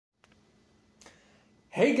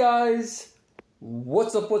Hey guys,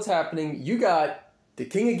 what's up, what's happening? You got the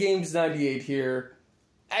King of Games 98 here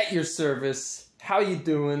at your service. How you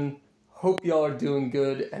doing? Hope y'all are doing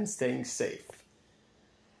good and staying safe.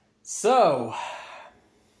 So,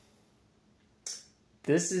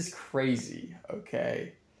 this is crazy,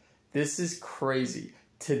 okay? This is crazy.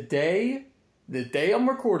 Today, the day I'm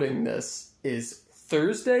recording this is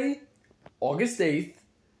Thursday, August 8th,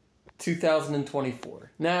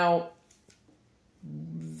 2024. Now,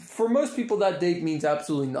 for most people, that date means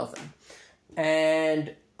absolutely nothing.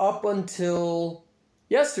 And up until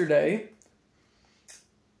yesterday,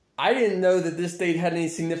 I didn't know that this date had any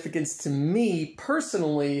significance to me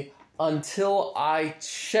personally until I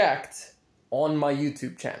checked on my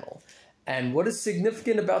YouTube channel. And what is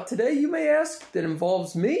significant about today, you may ask, that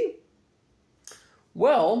involves me?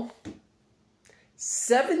 Well,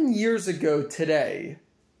 7 years ago today,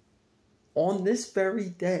 on this very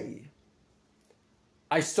day,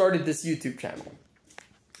 I started this YouTube channel.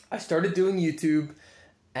 I started doing YouTube,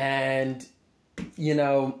 and, you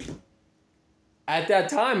know, at that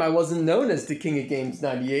time, I wasn't known as the King of Games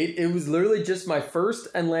 98. It was literally just my first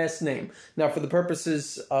and last name. Now, for the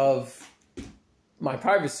purposes of my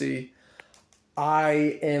privacy,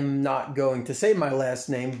 I am not going to say my last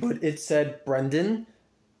name, but it said Brendan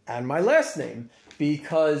and my last name.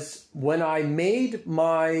 Because when I made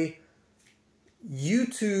my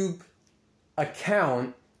YouTube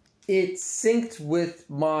account, it synced with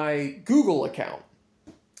my Google account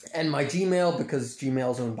and my Gmail, because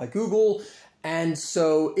Gmail is owned by Google. And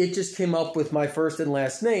so it just came up with my first and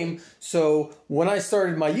last name. So when I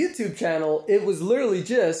started my YouTube channel, it was literally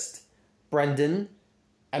just Brendan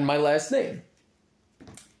and my last name.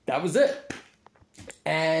 That was it.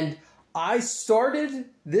 And I started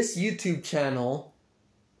this YouTube channel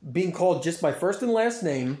being called just my first and last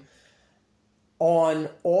name on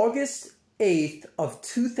August 8th of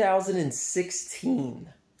 2016.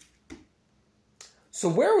 So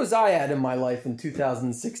where was I at in my life in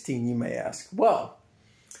 2016, you may ask? Well,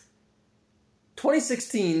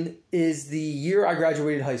 2016 is the year I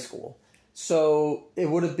graduated high school. So it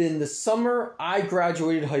would have been the summer I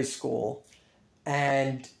graduated high school.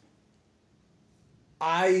 And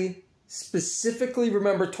I specifically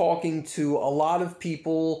remember talking to a lot of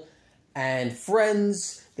people and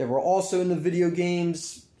friends that were also into video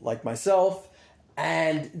games, like myself,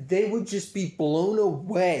 and they would just be blown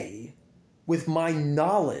away with my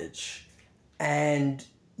knowledge and,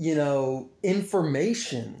 you know,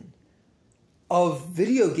 information of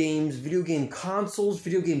video games, video game consoles,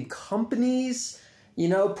 video game companies, you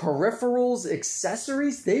know, peripherals,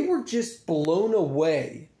 accessories. They were just blown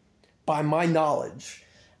away by my knowledge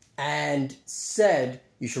and said,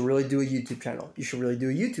 you should really do a YouTube channel. You should really do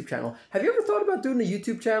a YouTube channel. Have you ever thought about doing a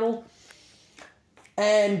YouTube channel?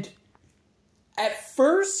 And at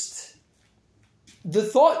first, the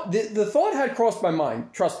thought had crossed my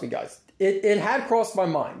mind. Trust me, guys. It had crossed my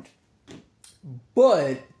mind.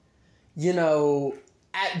 But, you know,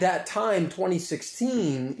 at that time,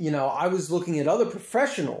 2016, you know, I was looking at other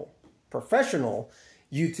professional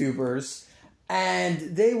YouTubers, and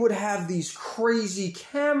they would have these crazy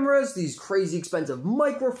cameras, these crazy expensive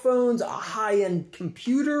microphones, a high-end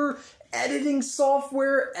computer, editing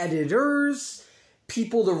software, editors,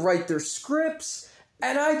 people to write their scripts,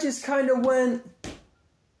 and I just kind of went,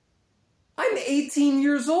 I'm 18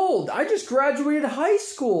 years old. I just graduated high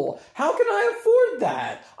school. How can I afford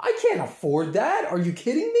that? I can't afford that. Are you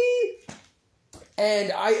kidding me?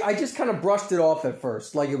 And I just kind of brushed it off at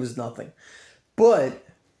first, like it was nothing. But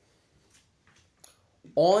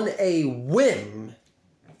on a whim,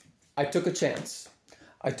 I took a chance.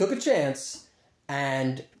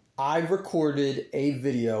 And I recorded a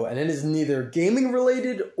video, and it is neither gaming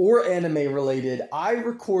related or anime related. I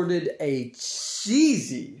recorded a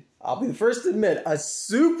cheesy, I'll be the first to admit, a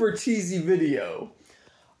super cheesy video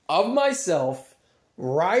of myself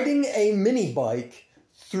riding a mini bike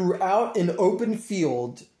throughout an open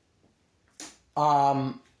field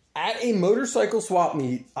at a motorcycle swap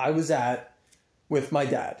meet I was at with my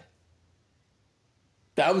dad.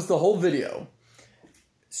 That was the whole video.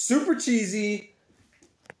 Super cheesy.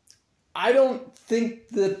 I don't think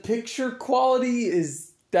the picture quality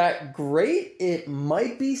is that great. It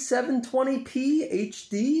might be 720p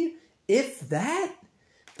HD, if that.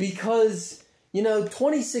 Because, you know,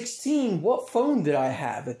 2016, what phone did I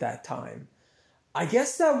have at that time? I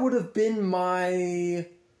guess that would have been my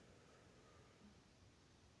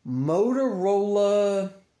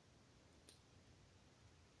Motorola.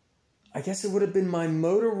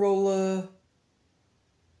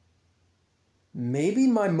 Maybe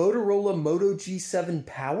my Motorola Moto G7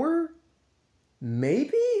 Power?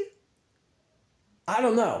 Maybe? I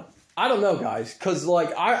don't know. I don't know, guys, because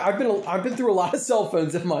like I've been through a lot of cell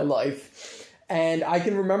phones in my life, and I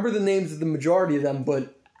can remember the names of the majority of them,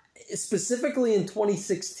 but specifically in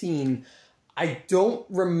 2016, I don't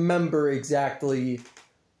remember exactly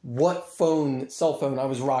what cell phone I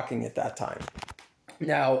was rocking at that time.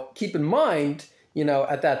 Now, keep in mind, you know,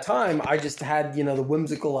 at that time, I just had, you know, the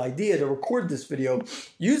whimsical idea to record this video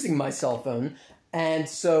using my cell phone, and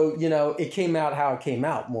so, you know, it came out how it came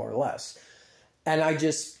out, more or less. And I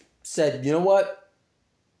just said, you know what?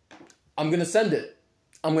 I'm going to send it.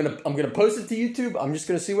 I'm going to post it to YouTube. I'm just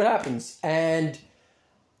going to see what happens. And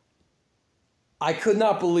I could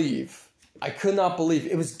not believe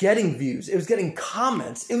it was getting views. It was getting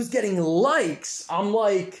comments. It was getting likes. I'm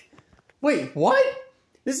like, wait, what?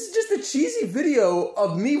 This is just a cheesy video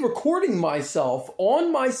of me recording myself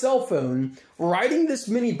on my cell phone, riding this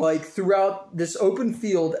mini bike throughout this open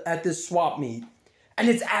field at this swap meet. And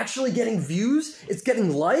it's actually getting views, it's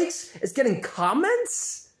getting likes, it's getting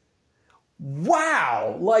comments.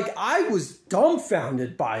 Wow, like I was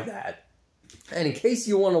dumbfounded by that. And in case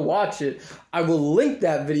you want to watch it, I will link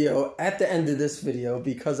that video at the end of this video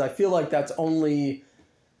because I feel like that's only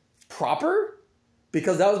proper,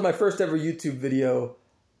 because that was my first ever YouTube video,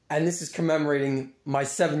 and this is commemorating my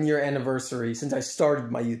 7-year anniversary since I started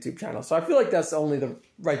my YouTube channel. So I feel like that's only the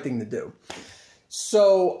right thing to do.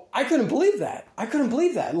 So I couldn't believe that. I couldn't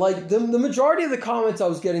believe that. Like the majority of the comments I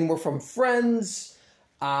was getting were from friends,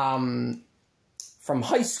 from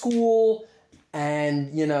high school,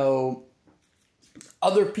 and, you know,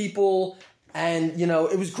 other people, and, you know,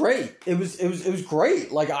 it was great. It was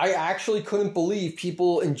great. Like I actually couldn't believe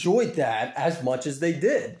people enjoyed that as much as they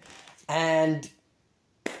did. And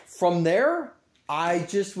from there, I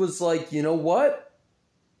just was like, you know what?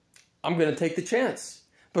 I'm going to take the chance.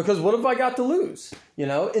 Because what have I got to lose? You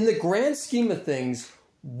know, in the grand scheme of things,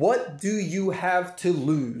 what do you have to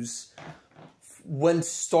lose when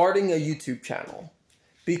starting a YouTube channel?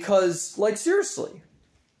 Because, like, seriously,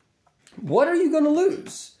 what are you going to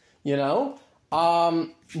lose? You know,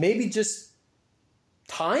 maybe just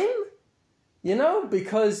time, you know,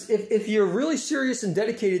 because if you're really serious and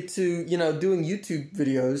dedicated to, you know, doing YouTube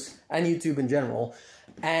videos and YouTube in general,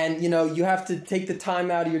 and, you know, you have to take the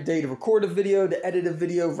time out of your day to record a video, to edit a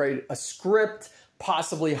video, write a script,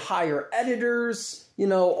 possibly hire editors, you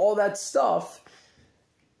know, all that stuff.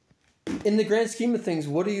 In the grand scheme of things,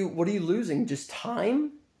 what are you losing? Just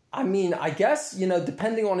time? I mean, I guess, you know,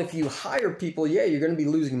 depending on if you hire people, yeah, you're going to be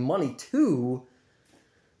losing money too.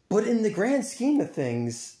 But in the grand scheme of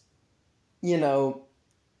things, you know,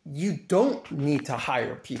 you don't need to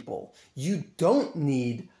hire people. You don't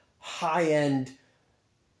need high-end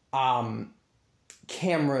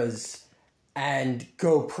cameras and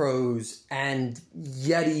GoPros and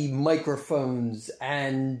Yeti microphones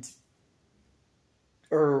and,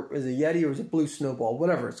 or is it Yeti or is it Blue Snowball?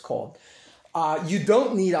 Whatever it's called. You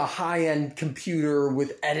don't need a high-end computer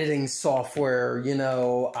with editing software, you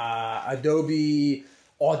know, Adobe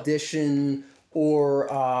Audition or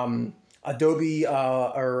Adobe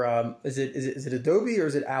is it Adobe or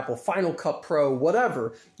is it Apple? Final Cut Pro,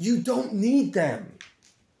 whatever. You don't need them.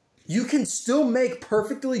 You can still make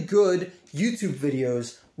perfectly good YouTube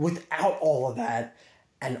videos without all of that.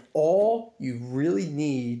 And all you really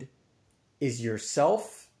need is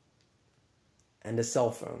yourself and a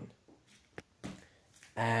cell phone.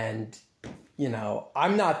 And, you know,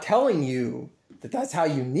 I'm not telling you that that's how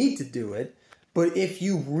you need to do it. But if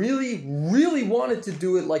you really, really wanted to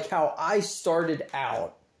do it like how I started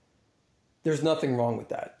out, there's nothing wrong with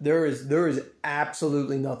that. There is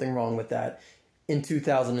absolutely nothing wrong with that in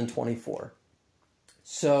 2024.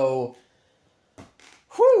 So,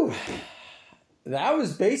 whew, that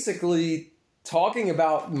was basically talking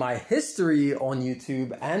about my history on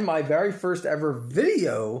YouTube and my very first ever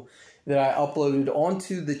video that I uploaded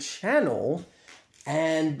onto the channel.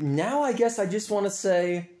 And now I guess I just want to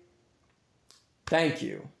say thank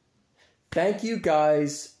you. Thank you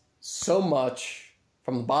guys so much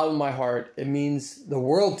from the bottom of my heart. It means the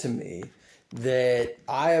world to me that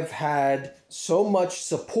I have had so much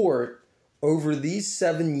support over these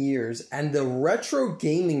 7 years, and the retro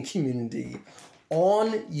gaming community on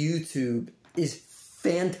YouTube is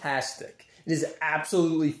fantastic. It is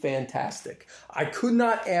absolutely fantastic. I could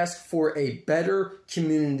not ask for a better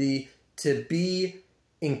community to be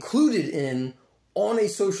included in on a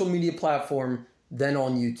social media platform than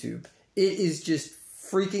on YouTube. It is just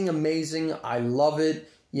freaking amazing. I love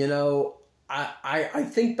it. You know, I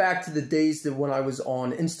think back to the days that when I was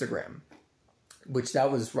on Instagram, which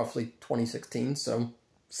that was roughly 2016, so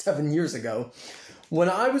 7 years ago. When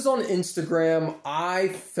I was on Instagram, I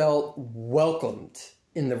felt welcomed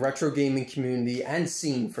in the retro gaming community and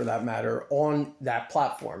scene, for that matter, on that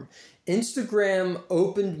platform. Instagram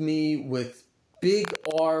opened me with big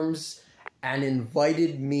arms and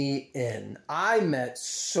invited me in. I met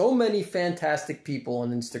so many fantastic people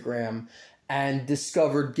on Instagram and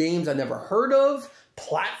discovered games I never heard of,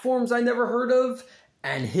 platforms I never heard of,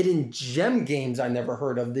 and hidden gem games I never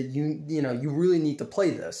heard of that you really need to play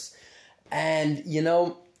this. And,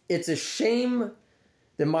 it's a shame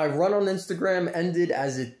that my run on Instagram ended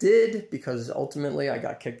as it did, because ultimately I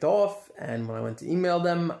got kicked off, and when I went to email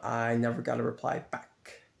them, I never got a reply back.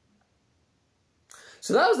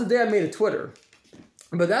 So that was the day I made a Twitter.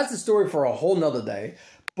 But that's the story for a whole nother day.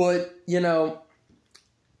 But,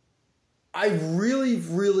 I really,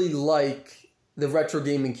 really like the retro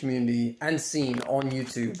gaming community and scene on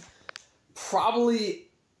YouTube. Probably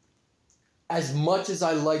as much as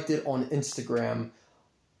I liked it on Instagram.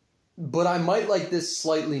 But I might like this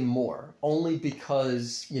slightly more, only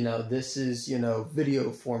because, this is,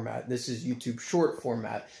 video format. This is YouTube short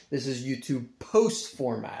format. This is YouTube post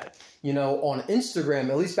format. On Instagram,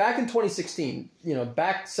 at least back in 2016,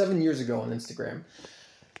 back 7 years ago on Instagram,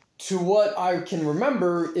 to what I can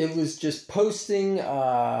remember, it was just posting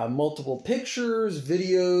multiple pictures,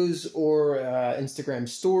 videos, or Instagram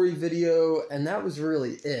story video, and that was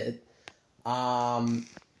really it. That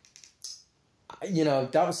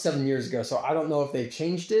was 7 years ago, so I don't know if they've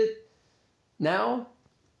changed it now.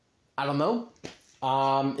 I don't know.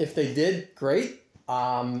 If they did, great.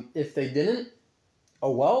 If they didn't,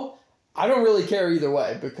 oh well. I don't really care either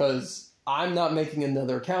way, because I'm not making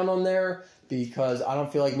another account on there, because I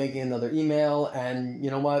don't feel like making another email, and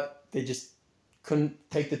you know what? They just couldn't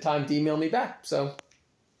take the time to email me back, so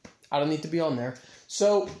I don't need to be on there.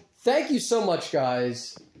 So thank you so much,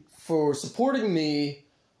 guys, for supporting me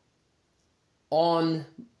on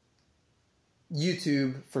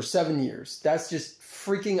YouTube for 7 years. That's just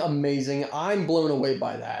freaking amazing. I'm blown away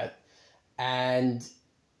by that. And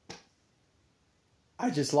I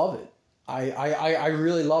just love it. I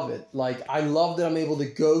really love it. Like, I love that I'm able to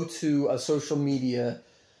go to a social media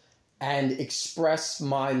and express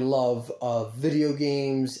my love of video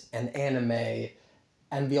games and anime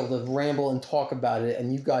and be able to ramble and talk about it,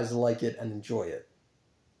 and you guys like it and enjoy it.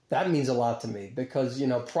 That means a lot to me, because,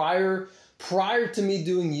 prior to me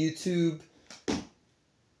doing YouTube,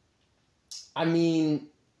 I mean,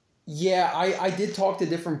 yeah, I did talk to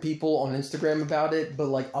different people on Instagram about it, but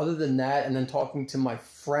like other than that, and then talking to my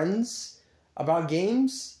friends about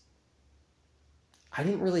games, I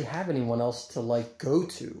didn't really have anyone else to like go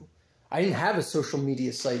to. I didn't have a social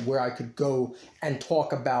media site where I could go and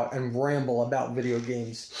talk about and ramble about video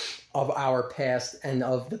games of our past and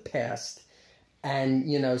of the past. And,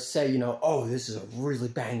 say, oh, this is a really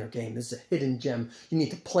banger game. This is a hidden gem. You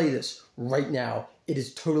need to play this right now. It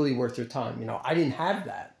is totally worth your time. I didn't have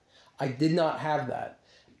that. I did not have that.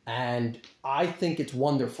 And I think it's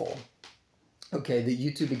wonderful, okay, that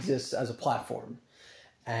YouTube exists as a platform.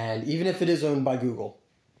 And even if it is owned by Google,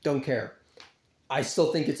 don't care. I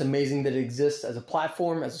still think it's amazing that it exists as a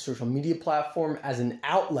platform, as a social media platform, as an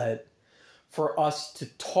outlet for us to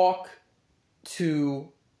talk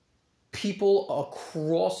to people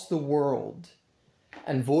across the world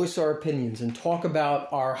and voice our opinions and talk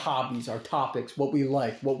about our hobbies, our topics, what we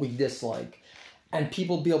like, what we dislike, and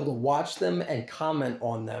people be able to watch them and comment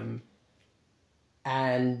on them.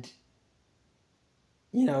 And,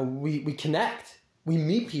 we connect. We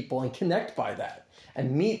meet people and connect by that,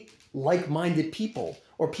 and meet like-minded people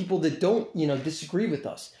or people that don't, disagree with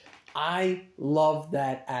us. I love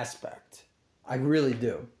that aspect. I really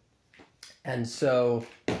do. And so,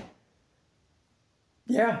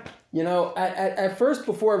 yeah, at first,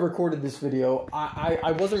 before I recorded this video,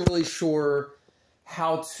 I wasn't really sure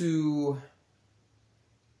how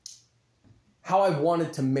I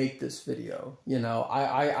wanted to make this video.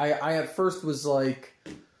 I at first was like,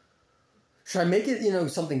 should I make it,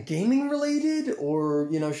 something gaming related, or,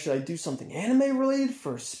 should I do something anime related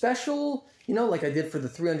for a special, like I did for the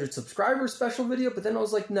 300 subscriber special video? But then I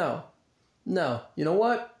was like, no, you know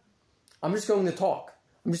what? I'm just going to talk.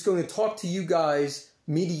 I'm just going to talk to you guys,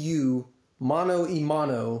 me to you, mano y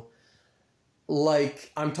mano,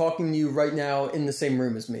 like I'm talking to you right now in the same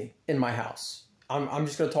room as me, in my house. I'm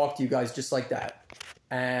just going to talk to you guys just like that.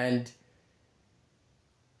 And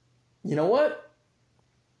you know what?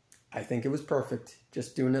 I think it was perfect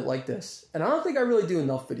just doing it like this. And I don't think I really do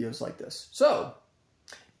enough videos like this. So,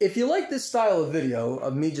 if you like this style of video,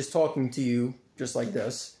 of me just talking to you just like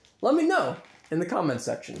this, let me know in the comment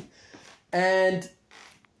section. And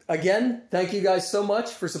again, thank you guys so much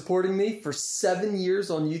for supporting me for 7 years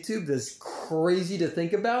on YouTube. That's crazy to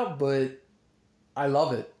think about, but I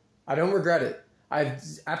love it. I don't regret it. I have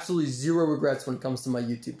absolutely zero regrets when it comes to my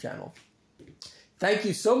YouTube channel. Thank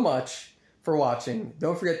you so much for watching.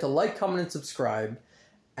 Don't forget to like, comment, and subscribe.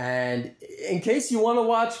 And in case you want to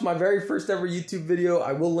watch my very first ever YouTube video,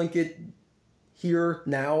 I will link it here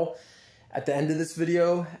now at the end of this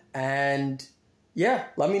video. And yeah,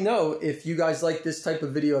 let me know if you guys like this type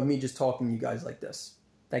of video of me just talking to you guys like this.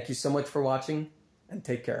 Thank you so much for watching, and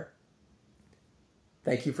take care.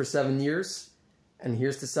 Thank you for 7 years, and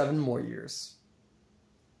here's to 7 more years.